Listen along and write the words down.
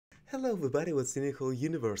Hello everybody, what's in the whole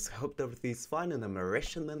universe? Hope everything is fine, and I'm a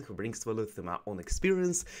Russian man who brings value through my own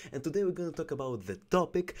experience, and today we're gonna talk about the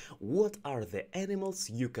topic, what are the animals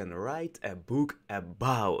you can write a book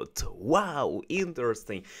about? Wow,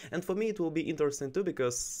 interesting. And for me it will be interesting too,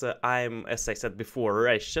 because I'm, as I said before,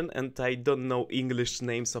 Russian, and I don't know English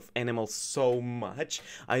names of animals so much.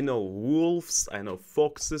 I know wolves, I know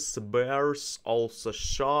foxes, bears, also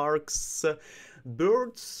sharks,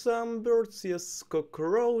 birds, some birds, yes,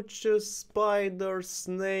 cockroaches, spiders,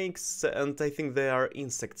 snakes, and I think they are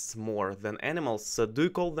insects more than animals. Do you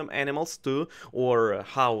call them animals too, or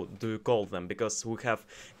how do you call them? Because we have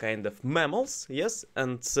kind of mammals, yes,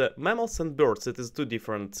 and mammals and birds, it is two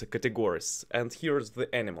different categories. And here's the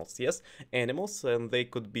animals, yes, animals, and they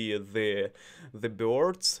could be the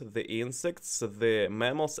birds, the insects, the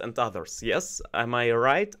mammals, and others. Yes, am I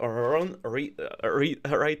right or wrong?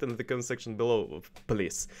 Write in the comment section below,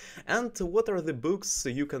 please. And what are the books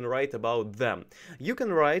you can write about them? You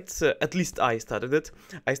can write, at least I started it,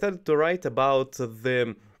 I started to write about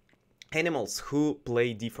the animals who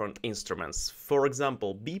play different instruments. For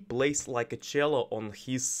example, bee plays like a cello on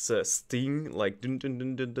his sting, like dun dun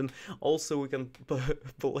dun dun dun. Also,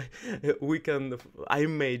 I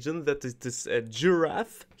imagine that it is a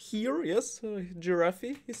giraffe here. Yes,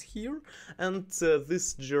 giraffe is here, and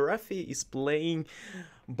this giraffe is playing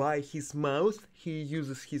by his mouth. He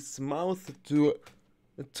uses his mouth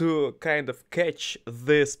to kind of catch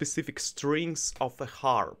the specific strings of a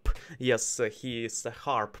harp. Yes, he is a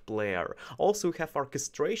harp player. Also we have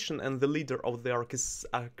orchestration, and the leader of the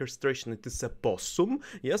orchestration, it is a possum.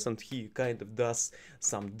 Yes, and he kind of does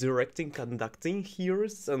some directing, conducting here,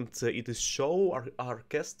 and it is show.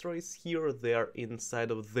 Orchestra is here. They are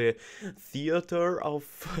inside of the theater of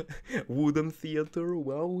wooden theater.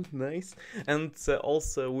 Wow, nice. And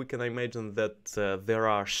also we can imagine that there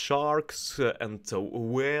are sharks and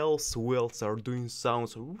whales are doing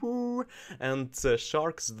sounds, and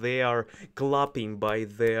sharks, they are clapping by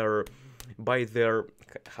their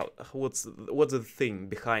what's the thing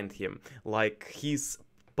behind him, like his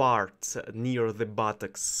part near the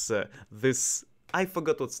buttocks, this I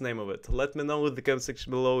forgot what's the name of it. Let me know in the comment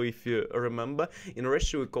section below if you remember. In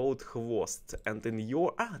Russia we call it хвост, and in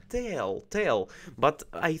your tail. But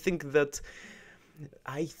I think that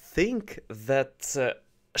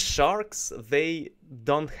sharks, they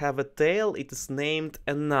don't have a tail, it is named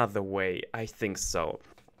another way, I think so.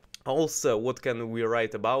 Also, what can we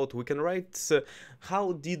write about? We can write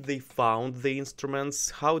how did they found the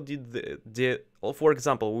instruments, how did for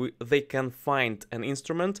example, they can find an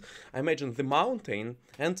instrument. I imagine the mountain,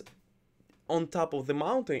 and on top of the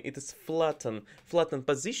mountain it is flattened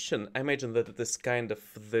position. I imagine that it is kind of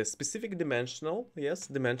the specific dimension,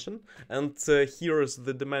 and here is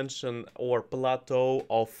the dimension or plateau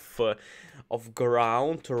of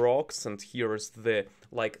ground, rocks, and here is the,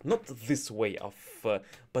 like, not this way of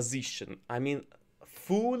position, I mean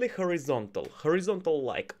fully horizontal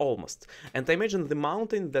like, almost. And I imagine the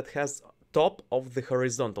mountain that has top of the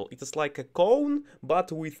horizontal, it is like a cone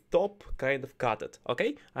but with top kind of cut it,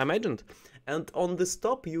 okay, I imagined. And on this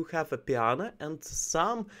top you have a piano, and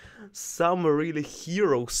some really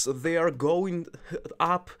heroes, they are going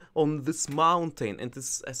up on this mountain, and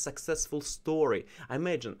it's a successful story. I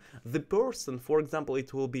imagine the person, for example,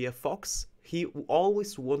 it will be a fox. He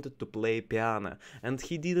always wanted to play piano, and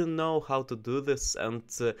he didn't know how to do this, and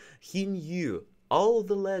he knew. All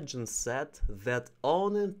the legends said that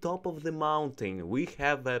on the top of the mountain we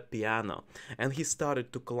have a piano, and he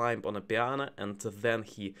started to climb on a piano, and then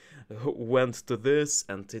he went to this,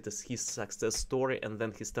 and it is his success story. And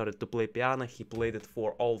then he started to play piano, he played it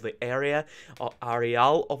for all the areal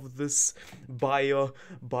of this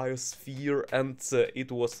biosphere, and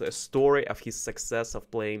it was a story of his success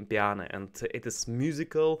of playing piano, and it is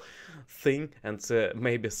musical thing. And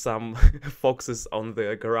maybe some foxes on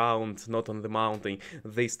the ground, not on the mountain,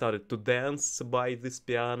 they started to dance by this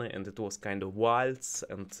piano, and it was kind of waltz,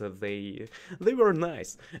 and they were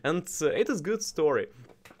nice, and it is good story.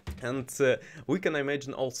 And we can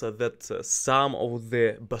imagine also that some of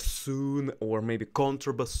the bassoon or maybe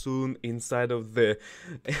contrabassoon inside of the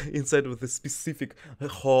specific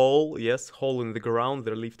hole, yes, hole in the ground,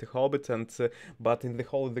 they lift a hobbit, and but in the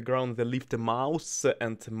hole in the ground they lift a mouse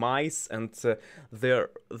and mice, and there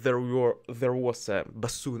was a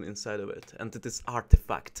bassoon inside of it, and it is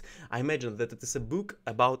artifact. I imagine that it is a book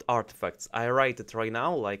about artifacts. I write it right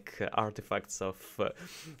now, like artifacts of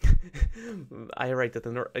I write it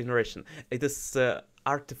in Russian. It is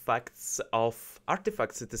artifacts.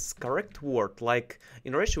 It is correct word. Like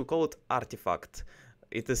in Russian we call it artifact.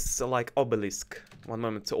 It is like obelisk. One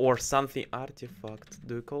moment, or something. Artifact.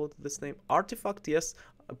 Do you call it this name? Artifact. Yes.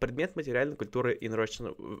 предмет материальной культуры in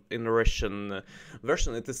Russian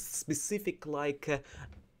version. It is specific like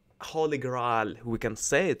Holy Grail, we can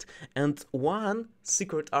say it, and one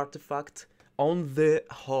secret artifact on the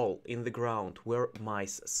hole in the ground were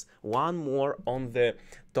mices, one more on the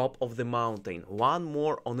top of the mountain, one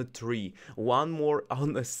more on a tree, one more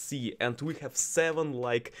on a sea, and we have 7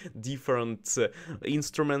 like different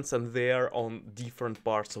instruments, and they're on different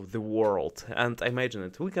parts of the world. And imagine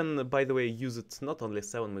it, we can, by the way, use it not only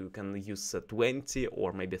 7, we can use 20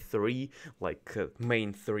 or maybe 3, like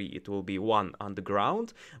main 3. It will be 1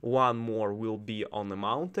 underground, 1 more will be on the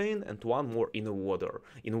mountain, and 1 more in the water.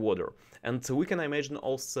 And we can imagine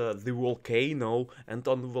also the volcano, and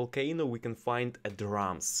on the volcano we can find a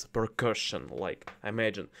drums, percussion, like,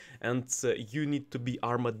 imagine. And you need to be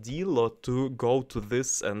armadillo to go to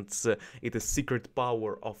this, and it is secret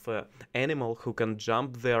power of an animal who can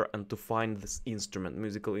jump there and to find this instrument,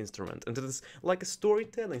 musical instrument. And it is like a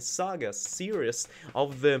storytelling saga series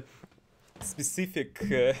of the specific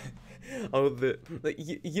of the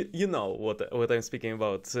you know what I'm speaking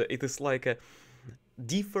about. It is like a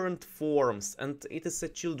different forms, and it is a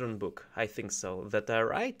children book, I think so, that I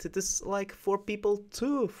write. It is like for people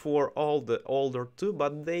too, for all the older too,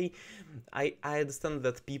 but I understand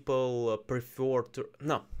that people prefer to,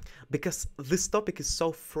 no, because this topic is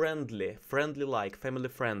so friendly like family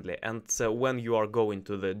friendly, and when you are going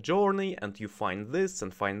to the journey and you find this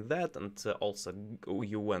and find that, and also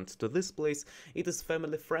you went to this place, it is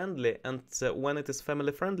family friendly. And when it is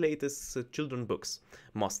family friendly, it is children books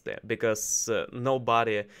mostly, because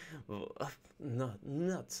nobody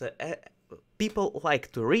people like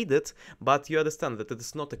to read it, but you understand that it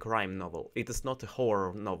is not a crime novel, it is not a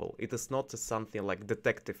horror novel, it is not something like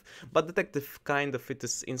detective, but detective kind of it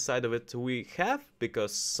is inside of it we have,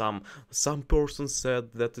 because some person said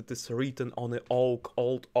that it is written on an old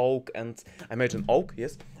oak, and imagine oak,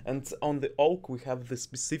 yes, and on the oak we have the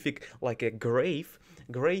specific like a grave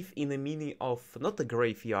in the meaning of not a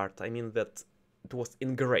graveyard, I mean that it was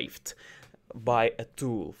engraved by a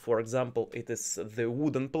tool. For example, it is the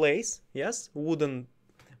wooden place, yes, wooden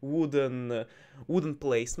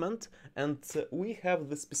placement, and we have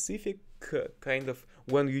the specific kind of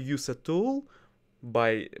when you use a tool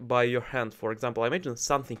by your hand. For example, imagine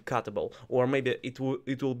something cuttable, or maybe it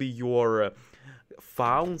will be your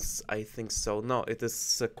fauns, I think so. No, it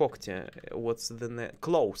is когти. What's the name?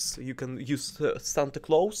 Claws. You can use Santa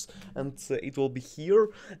Claus, and it will be here,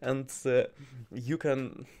 and you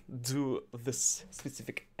can do this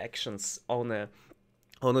specific actions on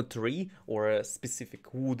a tree or a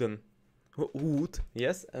specific wood,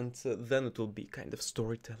 yes, and then it will be kind of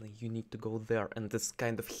storytelling. You need to go there, and this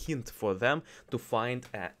kind of hint for them to find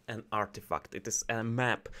an artifact. It is a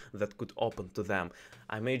map that could open to them.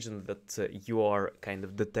 I imagine that you are kind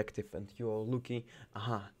of detective and you are looking,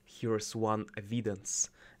 here is one evidence,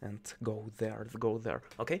 and go there,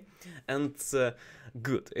 okay? And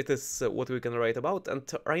good, it is what we can write about. And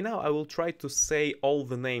right now I will try to say all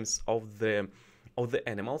the names of the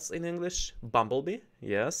animals in English. Bumblebee,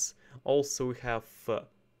 yes. Also we have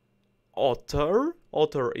otter.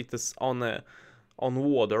 It is on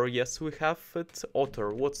water. Yes, we have it. Otter.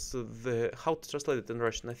 What's how to translate it in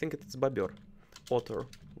Russian? I think it's бобер. Otter.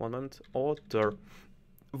 1 moment. Otter.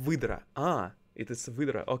 Выдра. It is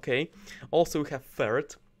выдра. Okay. Also we have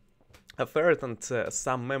ferret. A ferret, and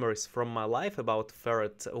some memories from my life about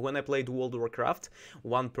ferret. When I played World of Warcraft,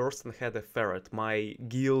 one person had a ferret. My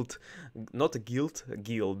guild, not a guild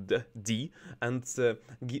D, and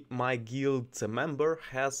my guild member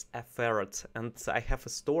has a ferret. And I have a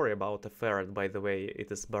story about a ferret, by the way.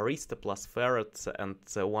 It is barista plus ferret and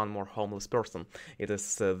one more homeless person. It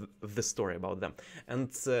is the story about them.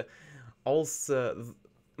 And also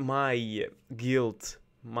my guild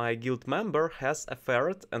member has a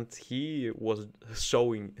ferret, and he was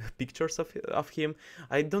showing pictures of him.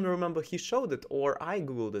 I don't remember he showed it or I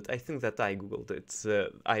googled it. I think that I googled it.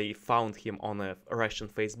 I found him on a Russian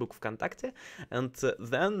Facebook ВКонтакте, and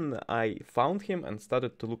then I found him and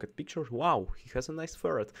started to look at pictures. Wow, he has a nice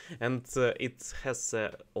ferret, and it has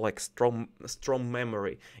like strong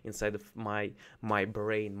memory inside of my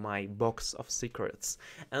brain, my box of secrets,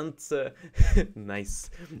 and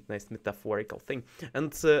nice metaphorical thing.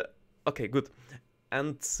 And okay, good.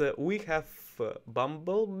 And we have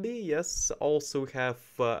bumblebee, yes. Also we have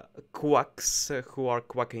quacks who are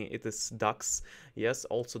quacking. It is ducks, yes.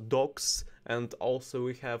 Also dogs, and also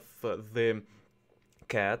we have the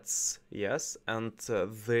cats, yes, and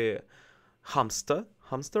the hamster.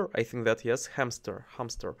 I think that, yes, hamster.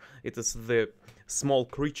 It is the small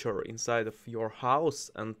creature inside of your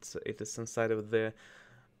house, and it is inside of the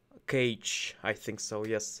cage, I think so,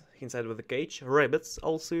 yes, inside of the cage. Rabbits,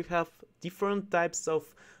 also you have different types of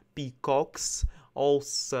peacocks,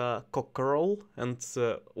 also cockerel, and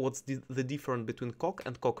what's the difference between cock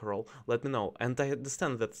and cockerel? Let me know. And I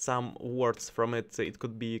understand that some words from it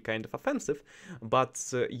could be kind of offensive,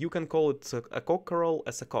 but you can call it a cockerel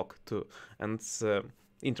as a cock too, and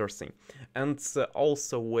interesting. And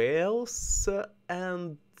also whales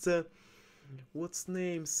and what's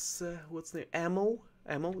name?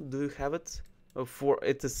 Ammo, do you have it? For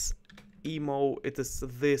it is emo. It is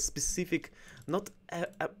the specific, not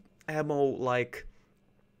ammo like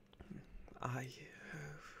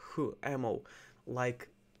ammo like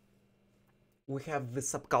we have the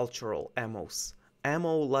subcultural ammos.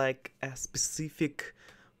 Ammo like a specific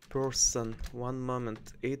person. One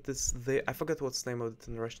moment. It is the I forgot what's the name of it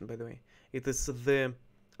in Russian, by the way. It is the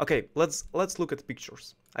okay. Let's look at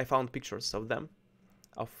pictures. I found pictures of them,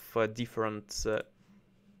 of different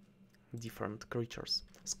creatures.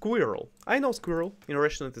 Squirrel. I know squirrel. In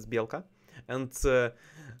Russian it is белка. And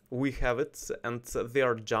we have it, and they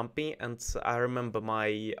are jumpy, and I remember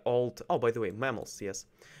my old... Oh, by the way, mammals, yes.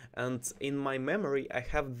 And in my memory, I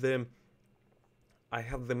have the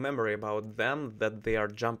memory about them that they are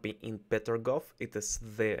jumping in Petrogov. It is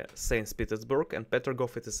the St. Petersburg, and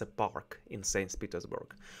Petrogov it is a park in St.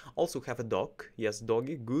 Petersburg. Also have a dog, yes,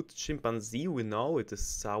 doggy, good. Chimpanzee, we know, it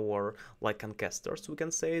is our, like, ancestors, we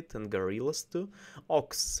can say it, and gorillas too.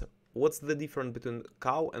 Ox. What's the difference between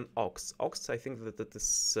cow and ox? Ox, I think that it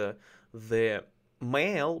is the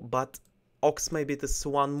male, but ox maybe it is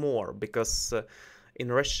one more, because in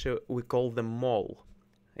Russia we call them mol.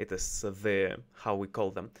 It is how we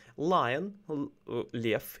call them. Lion,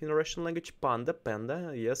 lev in Russian language, panda,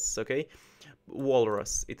 yes, okay.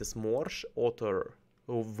 Walrus, it is morsh, otter,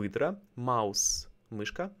 выдра, mouse,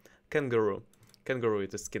 мышка, kangaroo. Kangaroo,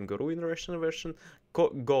 it is kangaroo in Russian version.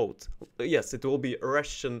 Goat, yes, it will be a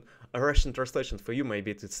Russian translation for you.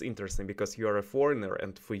 Maybe it's interesting because you are a foreigner,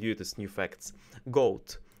 and for you it is new facts.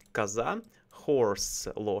 Goat, коза, horse,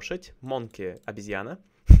 лошадь, monkey, обезьяна.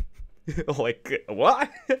 Like, what?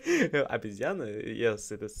 Обезьяна?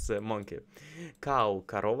 Yes, it is monkey. Cow,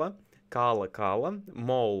 корова. Кала.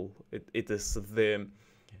 Mole, it is the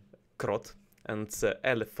крот. And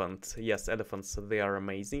elephant, yes, elephants, they are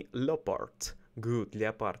amazing. Leopard, good,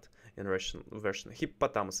 leopard in Russian version.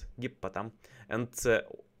 Hippopotamus, hippopotam. And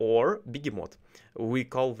or behemoth. We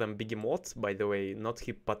call them behemoth, by the way, not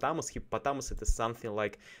hippopotamus. Hippopotamus, it is something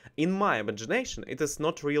like, in my imagination, it is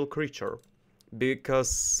not real creature.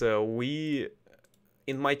 Because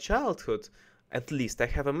in my childhood, at least I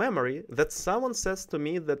have a memory that someone says to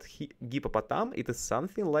me that hippopotam, it is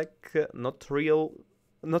something like not real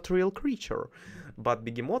creature, but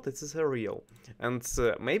behemoth, it is a real. And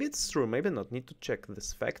maybe it's true, maybe not. Need to check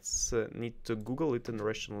these facts. Need to Google it in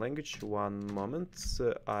Russian language. One moment,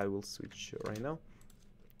 I will switch right now.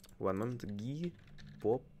 One moment,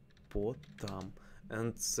 hippopotam,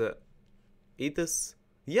 and it is.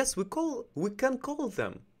 Yes, we can call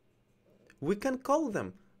them. We can call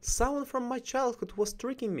them. Someone from my childhood was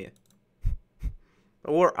tricking me.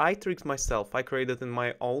 Or I tricked myself. I created in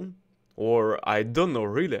my own. Or I don't know,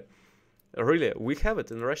 really. Really, we have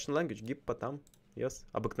it in Russian language. Гиппотам. Yes.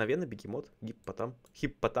 Обыкновенный бегемот. Гиппотам.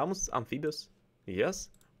 Hippopotamus, amphibious. Yes,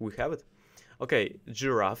 we have it. Okay,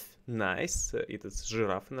 giraffe. Nice. It is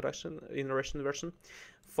giraffe in Russian version.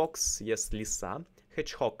 Fox, yes, лиса.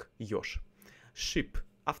 Hedgehog, еж. Sheep,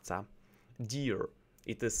 овца. Deer,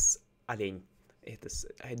 it is олень. It is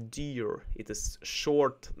a deer. It is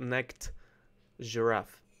short-necked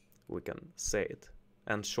giraffe. We can say it.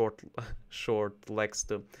 And short legs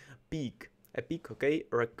too. Pig, a pig, okay.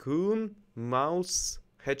 Raccoon, mouse,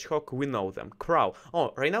 hedgehog, we know them. Crow.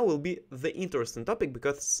 Oh, right now will be the interesting topic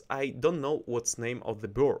because I don't know what's name of the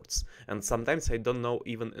birds. And sometimes I don't know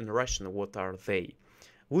even in Russian what are they.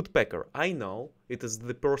 Woodpecker, I know. It is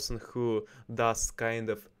the person who does kind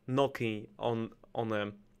of knocking on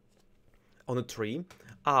a tree.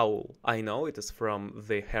 Owl, I know, it is from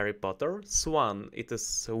the Harry Potter. Swan, it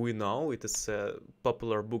is, we know, it is a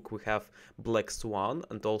popular book. We have Black Swan,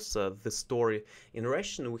 and also the story in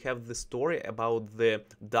Russian. We have the story about the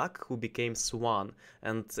duck who became swan,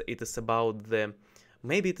 and it is about the,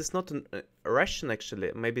 maybe it is not in Russian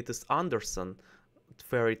actually, maybe it is Anderson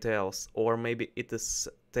fairy tales, or maybe it is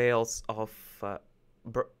tales of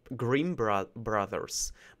Grimm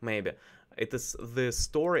brothers, maybe. It is the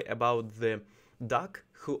story about the duck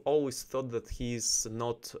who always thought that he's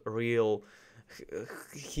not real,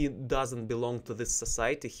 he doesn't belong to this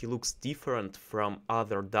society, he looks different from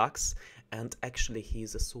other ducks, and actually he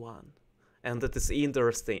is a swan. and it is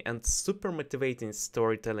interesting and super motivating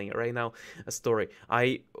storytelling. Right now, a story.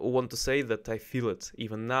 I want to say that I feel it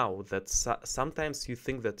even now, that sometimes you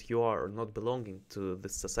think that you are not belonging to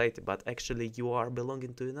this society, but actually you are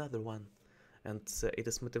belonging to another one, and it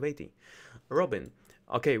is motivating. Robin.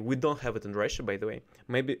 Okay, we don't have it in Russia, by the way.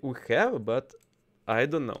 Maybe we have, but I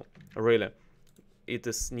don't know. Really. It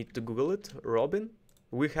is need to Google it. Robin.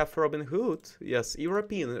 We have Robin Hood. Yes,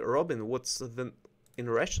 European Robin. What's the in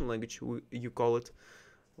Russian language you call it?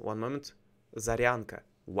 One moment. Zaryanka.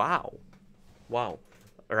 Wow. Wow.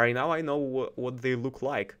 Right now I know what they look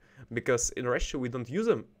like, because in Russia we don't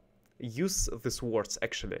use these words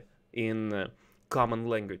actually in common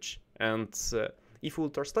language. And if we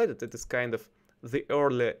translate it, it is kind of the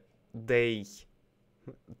early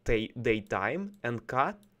daytime, and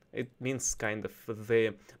ka, it means kind of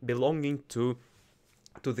the belonging to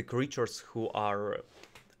the creatures who are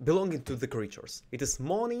belonging to the creatures. It is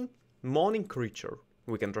morning creature,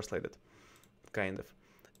 we can translate it, kind of.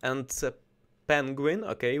 And penguin,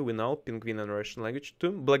 okay, we know penguin in Russian language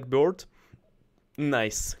too. Blackbird,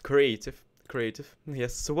 nice, creative.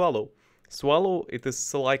 Yes, swallow, it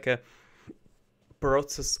is like a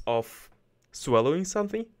process of swallowing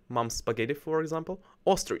something. Mom's spaghetti, for example.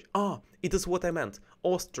 Ostrich, it is what I meant,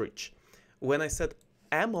 ostrich. When I said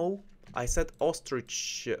ammo, I said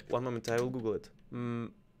ostrich. One moment, I will Google it.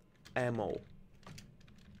 Ammo.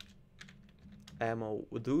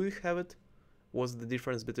 Do we have it? What's the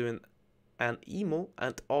difference between an emu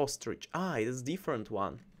and ostrich? It is different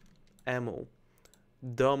one. Ammo.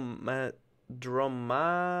 Dromaeus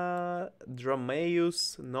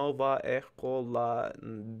nova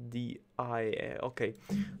echoladia. Okay,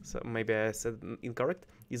 so maybe I said incorrect.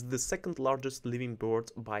 Is the second largest living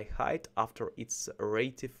bird by height after its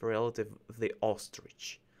relative, the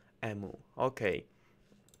ostrich. Emu. Okay.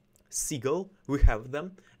 Seagull, we have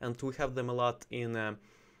them, and we have them a lot in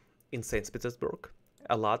St. Petersburg.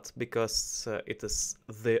 A lot, because it is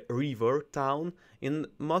the river town. In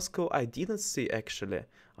Moscow, I didn't see actually.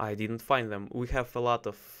 I didn't find them. We have a lot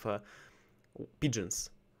of pigeons,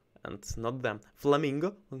 and not them.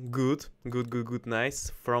 Flamingo, good, nice.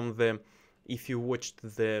 From the, if you watched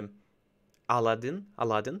the Aladdin,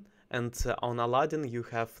 and on Aladdin you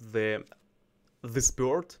have this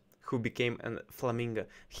bird who became a flamingo.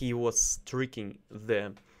 He was tricking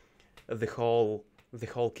the whole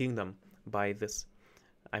kingdom by this.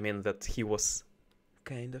 I mean that he was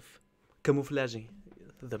kind of camouflaging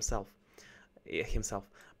himself.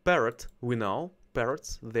 Parrot, we know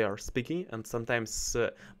parrots, they are speaking, and sometimes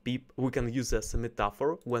we can use as a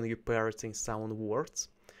metaphor when you're parroting sound words.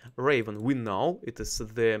 Raven, we know it is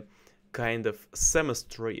the kind of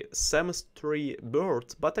semestry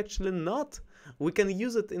bird, but actually not. We can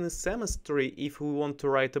use it in a semestry if we want to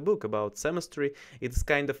write a book about semestry. It's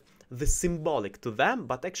kind of the symbolic to them,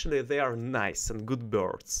 but actually they are nice and good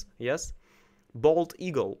birds. Yes. Bald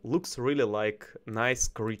eagle looks really like nice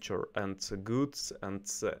creature and good and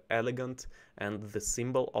elegant and the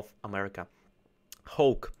symbol of America.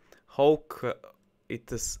 Hawk,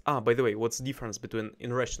 it is. By the way, what's the difference between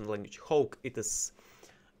in Russian language? Hawk, it is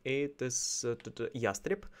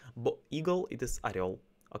ястреб. Eagle, it is орел.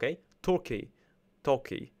 Okay. Turkey.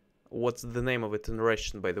 What's the name of it in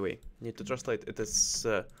Russian, by the way? Need to translate. It is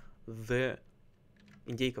the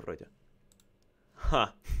индейка вроде.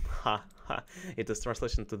 It is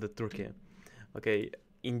translation to the Turkey. Okay,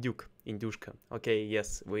 индюшка. Okay,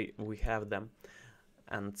 yes, we have them,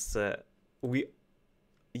 and we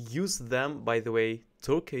use them. By the way,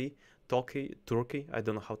 Turkey. I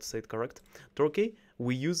don't know how to say it correct. Turkey.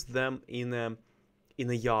 We use them in a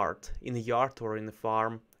yard or in a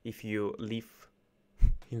farm. If you live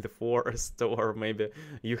in the forest, or maybe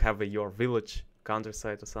you have your village,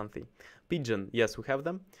 countryside or something. Pigeon, yes, we have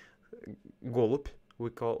them. Голубь, we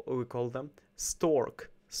call them. Stork,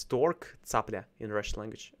 цапля in Russian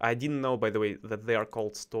language. I didn't know, by the way, that they are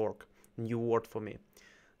called stork. New word for me.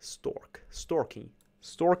 Storking,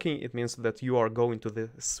 it means that you are going to the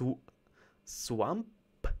swamp.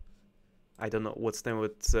 I don't know what's the name of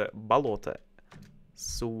it. Болото.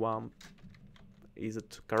 Swamp. Is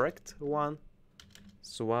it correct one?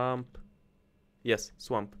 Swamp. Yes,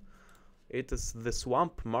 swamp. It is the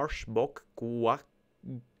swamp, marsh, bog,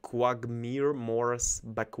 quagmire, morass,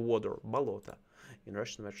 backwater, болото in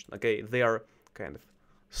Russian version. Okay, they are kind of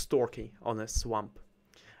storking on a swamp.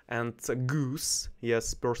 And goose,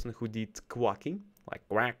 yes, person who did quacking, like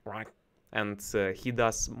quack, quack, and he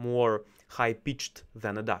does more high-pitched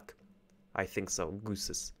than a duck. I think so.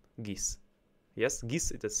 Geese. Yes,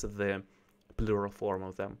 geese, it is the plural form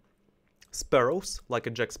of them. Sparrows, like a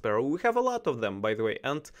Jack Sparrow, we have a lot of them, by the way.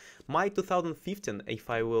 And my 2015, if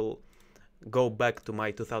I will go back to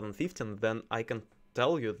my 2015, then I can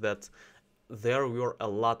tell you that there were a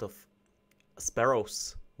lot of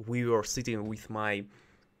sparrows. We were sitting with my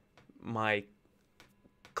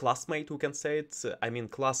classmate, we can say it. I mean,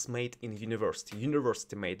 classmate in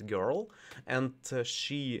university mate girl, and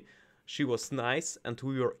she was nice, and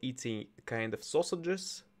we were eating kind of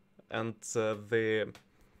sausages and the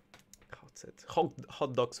how's it,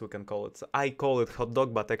 hot dogs, we can call it. I call it hot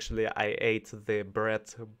dog, but actually I ate the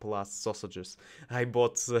bread plus sausages. I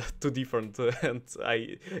bought two different and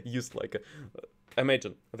I used like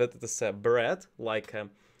imagine that it is a bread like a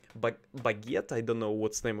baguette, I don't know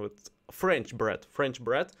what's the name of it, French bread,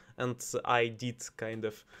 and I did kind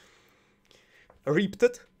of ripped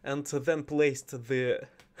it and then placed the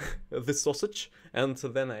the sausage, and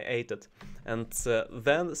then I ate it, and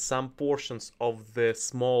then some portions of the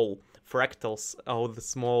small fractals or the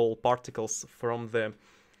small particles from the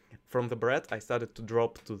bread I started to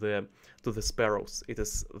drop to the sparrows. It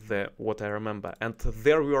is what I remember, and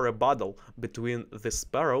there were a battle between the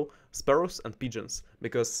sparrows and pigeons,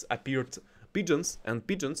 because appeared pigeons, and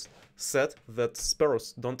pigeons said that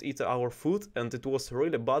sparrows don't eat our food, and it was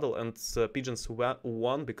really a battle, and pigeons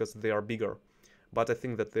won because they are bigger. But I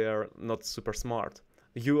think that they are not super smart.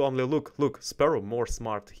 You only look, sparrow more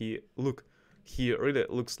smart. He really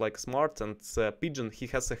looks like smart, and pigeon, he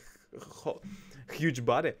has a huge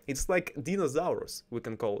body. It's like dinosaurs, we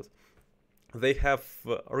can call it. They have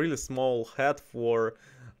a really small head for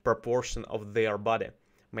proportion of their body.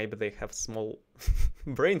 Maybe they have small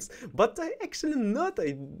brains, but I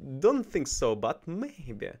don't think so, but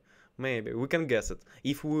maybe we can guess it.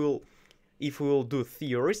 If we will do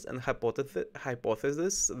theories and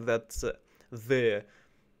hypothesis that the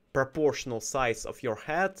proportional size of your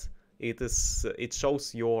head, it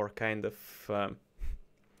shows your kind of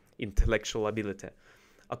intellectual ability.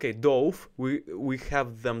 Okay, dove, we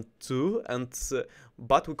have them too, and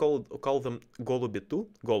but we call them голуби too,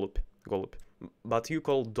 голубь. But you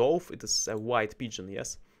call dove, it is a white pigeon,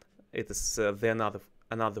 yes? It is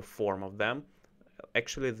another form of them.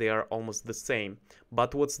 Actually, they are almost the same.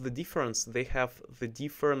 But what's the difference? They have the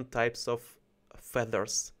different types of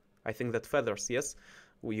feathers. I think that feathers, yes?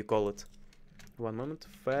 You call it. One moment.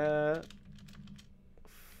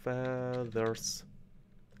 Feathers.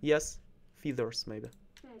 Yes, feathers maybe.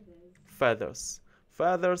 Feathers,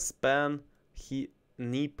 pen,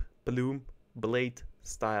 nip, plume, blade,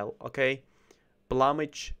 style. Okay.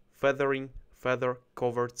 Plumage, feathering, feather,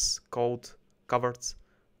 coverts, coat,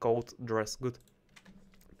 dress. Good.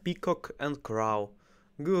 Peacock and crow.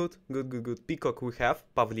 Good. Peacock we have,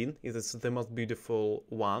 pavlin, it is the most beautiful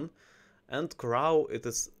one. And crow, it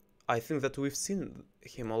is, I think that we've seen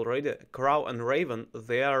him already. Crow and raven,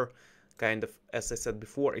 they are kind of, as I said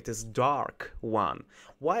before, it is dark one.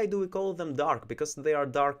 Why do we call them dark? Because they are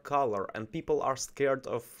dark color, and people are scared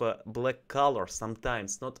of black color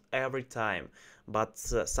sometimes, not every time, but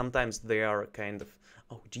sometimes they are kind of,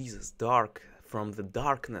 oh Jesus, dark, from the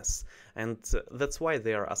darkness, and that's why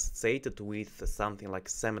they are associated with something like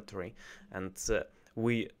cemetery, and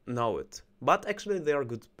we know it. But actually they are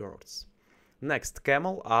good birds. Next,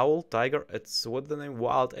 camel, owl, tiger, it's what the name,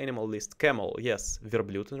 wild animal list. Camel, yes,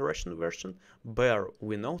 верблюд in Russian version. Bear,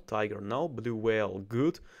 we know. Tiger, no. Blue whale,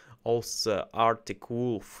 good. Also, Arctic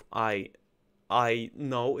wolf, I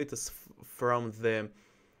know it is from the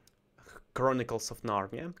Chronicles of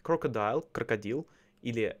Narnia. Crocodile,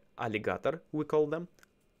 или alligator, we call them,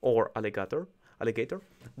 or alligator.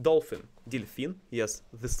 Dolphin, delphin, yes,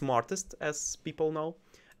 the smartest, as people know.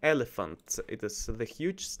 Elephant, it is the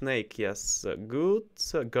huge snake, yes, good.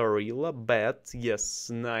 Gorilla, bat, yes,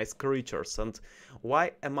 nice creatures. And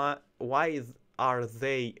why are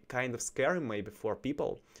they kind of scary maybe for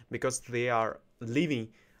people? Because they are living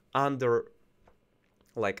under,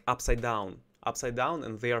 like, upside down,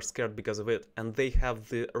 and they are scared because of it, and they have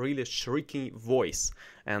the really shrieking voice,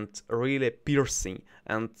 and really piercing,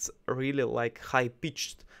 and really like high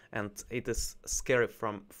pitched, and it is scary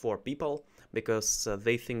for people, because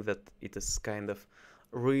they think that it is kind of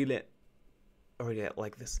really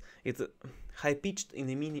like this. It's high pitched in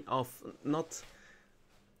the meaning of not,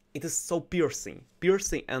 it is so piercing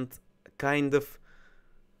and kind of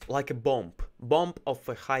like a bomb of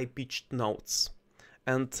a high pitched notes.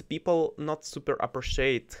 And people not super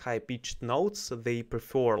appreciate high pitched notes, they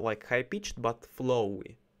prefer like high pitched but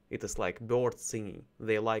flowy. It is like birds singing,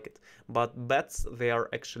 they like it. But bats, they are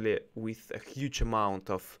actually with a huge amount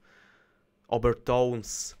of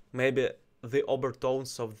overtones, maybe the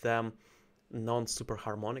overtones of them non-super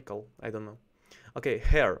harmonical, I don't know. Okay,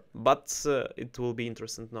 hare, but it will be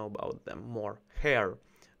interesting to know about them more. Hare,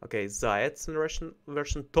 Okay, Zаяц in Russian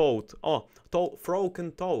version, Toad. Oh, Frog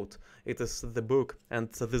and Toad. It is the book,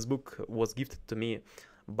 and this book was gifted to me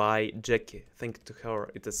by Jackie. Thank you to her.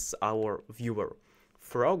 It is our viewer.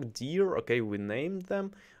 Frog, deer. Okay, we named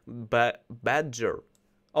them. Badger.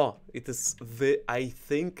 Oh, it is the. I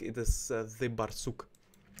think it is the barsuk.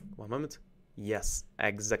 One moment. Yes,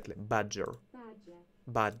 exactly. Badger.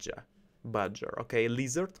 Badger. Okay,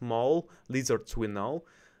 lizard, mole. Lizards we know.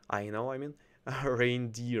 I mean.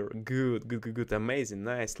 Reindeer. Good. Amazing.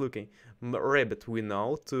 Nice looking. Rabbit we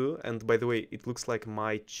know too. And by the way, it looks like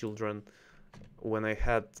my children when I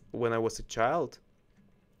was a child.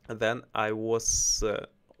 Then I was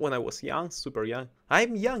when I was young, super young.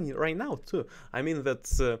 I'm young right now too. I mean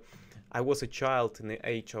that I was a child in the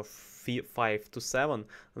age of 5 to 7.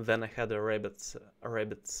 Then I had a rabbit.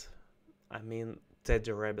 I mean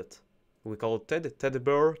teddy rabbit. We call it teddy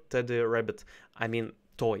bear, teddy rabbit. I mean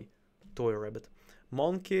toy rabbit.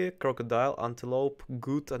 Monkey, crocodile, antelope.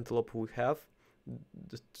 Good antelope we have.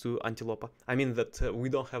 To antelope. I mean that we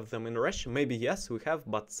don't have them in Russia. Maybe yes we have,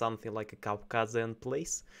 but something like a Caucasian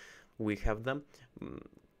place we have them.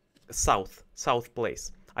 South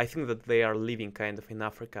place. I think that they are living kind of in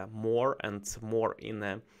Africa more and more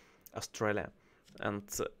in Australia. And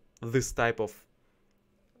this type of,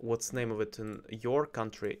 what's the name of it in your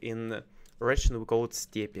country? In Russian we call it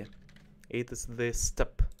steppe. It is the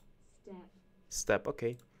steppe.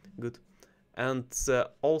 Okay, good. And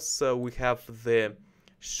also we have the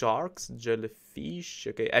sharks, jellyfish.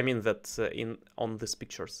 Okay, I mean that on these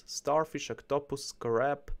pictures: starfish, octopus,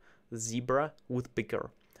 crab, zebra,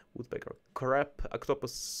 woodpecker, crab,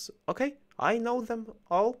 octopus. Okay, I know them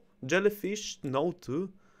all. Jellyfish, know too,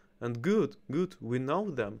 and good. We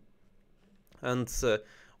know them. And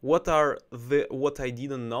what I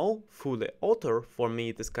didn't know fully? Otter, for me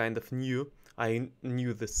it is kind of new. I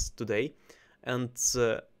knew this today, and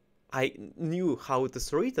I knew how it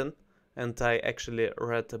is written, and I actually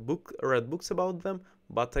read books about them,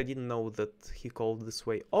 but I didn't know that he called this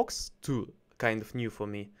way. Ox too, kind of new for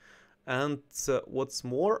me. And what's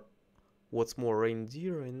more,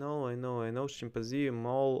 reindeer, I know, chimpanzee,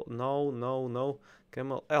 mole, no,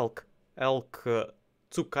 camel, elk,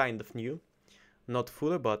 too kind of new, not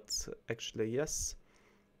fully, but actually yes.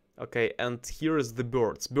 Okay, and here is the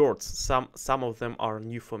birds. Some of them are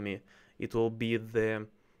new for me. It will be the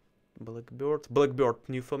blackbird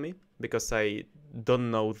new for me, because I don't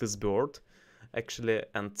know this bird actually,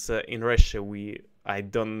 and in Russia I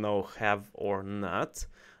don't know have or not.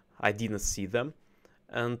 I didn't see them.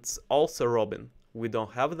 And also robin, we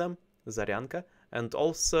don't have them. Zaryanka. And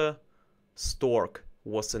also stork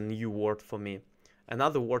was a new word for me. And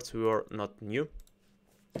other words were not new.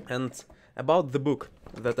 And about the book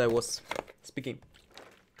that I was speaking,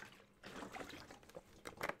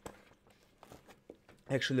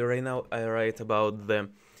 actually right now I write about the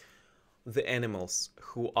animals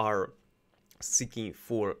who are seeking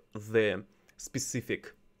for the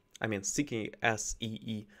specific, I mean seeking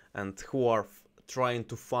SEE, and who are trying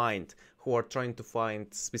to find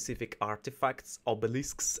specific artifacts,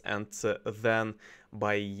 obelisks, and then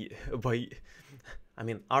by I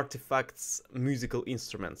mean artifacts, musical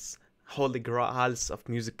instruments, holy grails of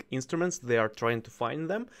music instruments. They are trying to find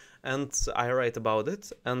them, and I write about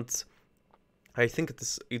it, and I think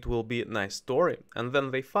it will be a nice story. And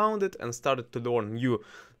then they found it and started to learn new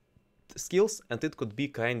skills, and it could be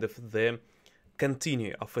kind of the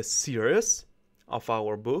continue of a series of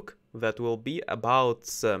our book that will be about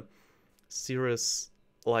series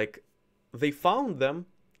like they found them.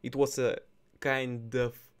 It was a kind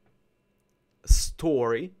of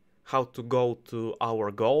story how to go to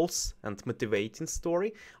our goals and motivating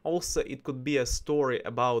story. Also, it could be a story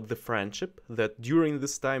about the friendship that during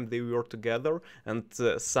this time they were together, and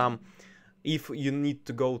if you need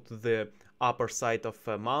to go to the upper side of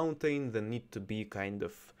a mountain, they need to be kind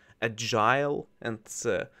of agile, and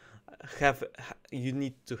you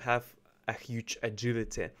need to have a huge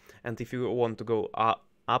agility. And if you want to go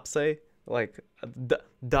upside, like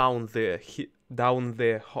down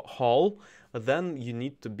the hole, then you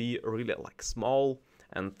need to be really like small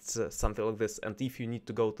and something like this. And if you need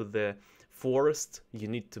to go to the forest, you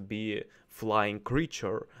need to be flying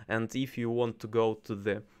creature. And if you want to go to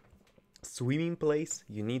the swimming place,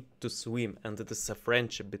 you need to swim, and it is a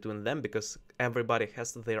friendship between them because everybody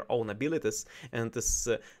has their own abilities, and this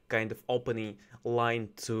kind of opening line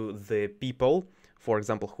to the people, for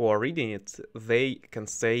example, who are reading it. They can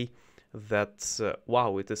say that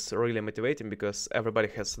wow, it is really motivating because everybody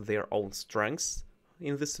has their own strengths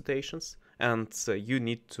in these situations, and you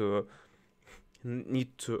need to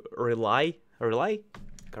rely,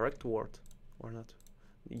 correct word or not,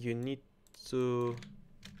 you need to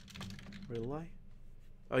Rely?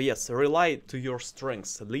 Oh yes, rely to your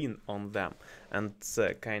strengths, lean on them, and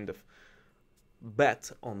kind of bet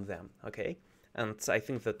on them, okay? And I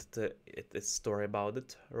think that it is a story about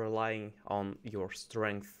it, relying on your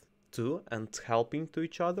strength too, and helping to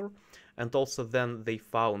each other. And also then they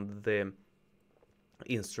found the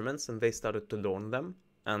instruments and they started to learn them.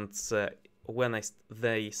 And when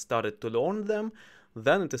they started to learn them,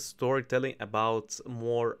 then it is storytelling about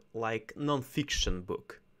more like non-fiction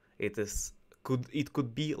book. It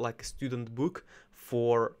could be like a student book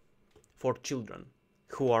for children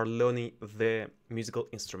who are learning the musical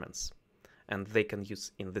instruments, and they can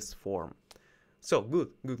use in this form. So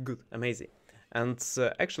good, amazing. And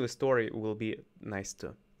actually story will be nice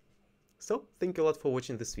too. So, thank you a lot for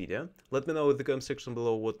watching this video. Let me know in the comment section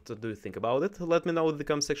below what do you think about it. Let me know in the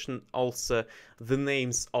comment section also the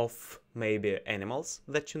names of maybe animals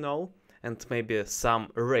that you know, and maybe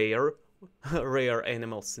some rare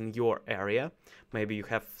animals in your area. Maybe you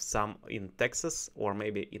have some in Texas, or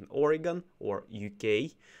maybe in Oregon, or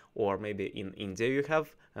UK, or maybe in India you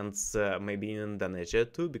have, and maybe in Indonesia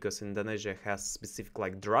too, because Indonesia has specific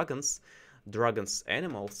like dragons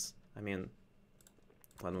animals. I mean,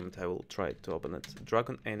 one moment, I will try to open it.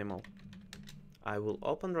 Dragon animal. I will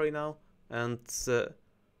open right now, and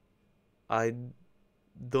I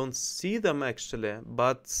don't see them actually,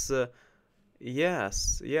 but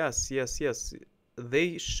yes,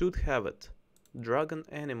 they should have it. Dragon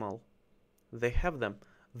animal. They have them.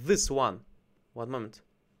 This one. One moment.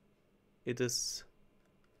 It is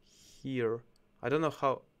here. I don't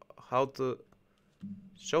know how to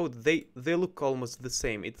show it. They look almost the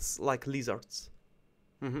same. It's like lizards.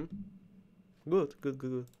 Good.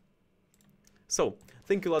 So,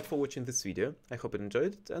 thank you a lot for watching this video. I hope you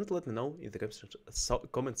enjoyed it, and let me know in the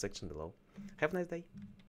comment section below. Have a nice day.